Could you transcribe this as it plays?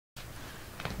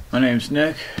My name's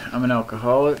Nick. I'm an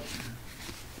alcoholic.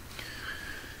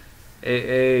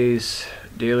 AA's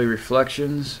Daily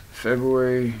Reflections,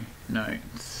 February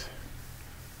 9th.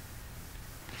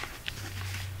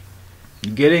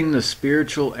 Getting the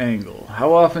spiritual angle.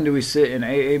 How often do we sit in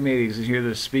AA meetings and hear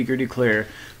the speaker declare,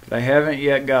 "But I haven't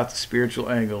yet got the spiritual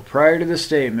angle"? Prior to the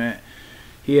statement,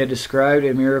 he had described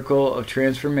a miracle of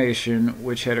transformation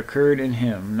which had occurred in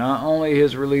him, not only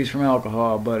his release from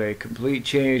alcohol, but a complete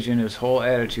change in his whole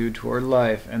attitude toward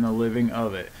life and the living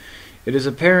of it. It is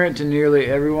apparent to nearly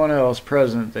everyone else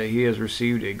present that he has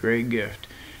received a great gift,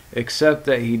 except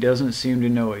that he doesn't seem to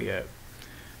know it yet.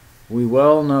 We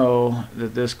well know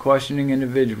that this questioning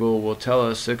individual will tell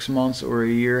us 6 months or a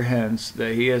year hence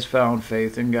that he has found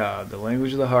faith in God. The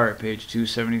Language of the Heart, page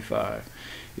 275.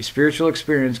 A spiritual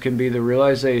experience can be the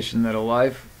realization that a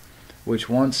life which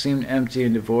once seemed empty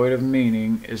and devoid of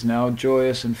meaning is now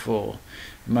joyous and full.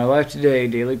 In my life today,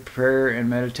 daily prayer and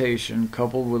meditation,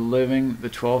 coupled with living the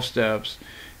 12 steps,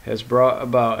 has brought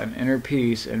about an inner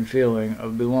peace and feeling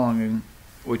of belonging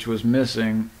which was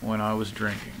missing when I was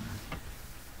drinking.